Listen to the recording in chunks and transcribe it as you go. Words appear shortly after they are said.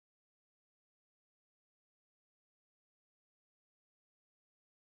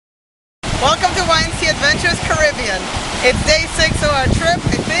Welcome to YNC Adventures Caribbean. It's day 6 of our trip,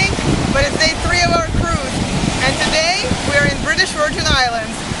 I think, but it's day 3 of our cruise. And today we're in British Virgin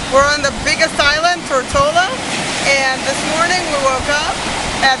Islands. We're on the biggest island, Tortola, and this morning we woke up,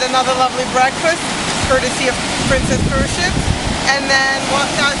 had another lovely breakfast, courtesy of Princess Cruise Ships, and then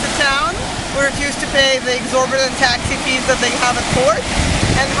walked out to town. We refused to pay the exorbitant taxi fees that they have at port,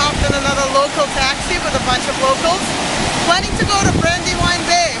 and hopped in another local taxi with a bunch of locals, planning to go to Brandywine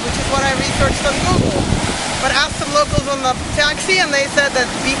Bay, which is what I researched on Google. But asked some locals on the taxi and they said that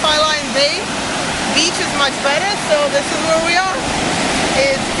Beefline Bay beach is much better, so this is where we are.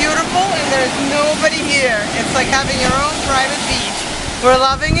 It's beautiful and there's nobody here. It's like having your own private beach. We're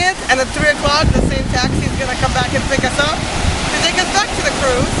loving it, and at 3 o'clock the same taxi is going to come back and pick us up to take us back to the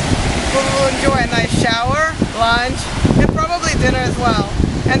cruise, where we'll enjoy a nice shower, lunch, and probably dinner as well.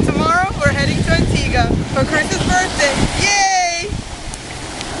 And tomorrow we're heading to Antigua for Chris's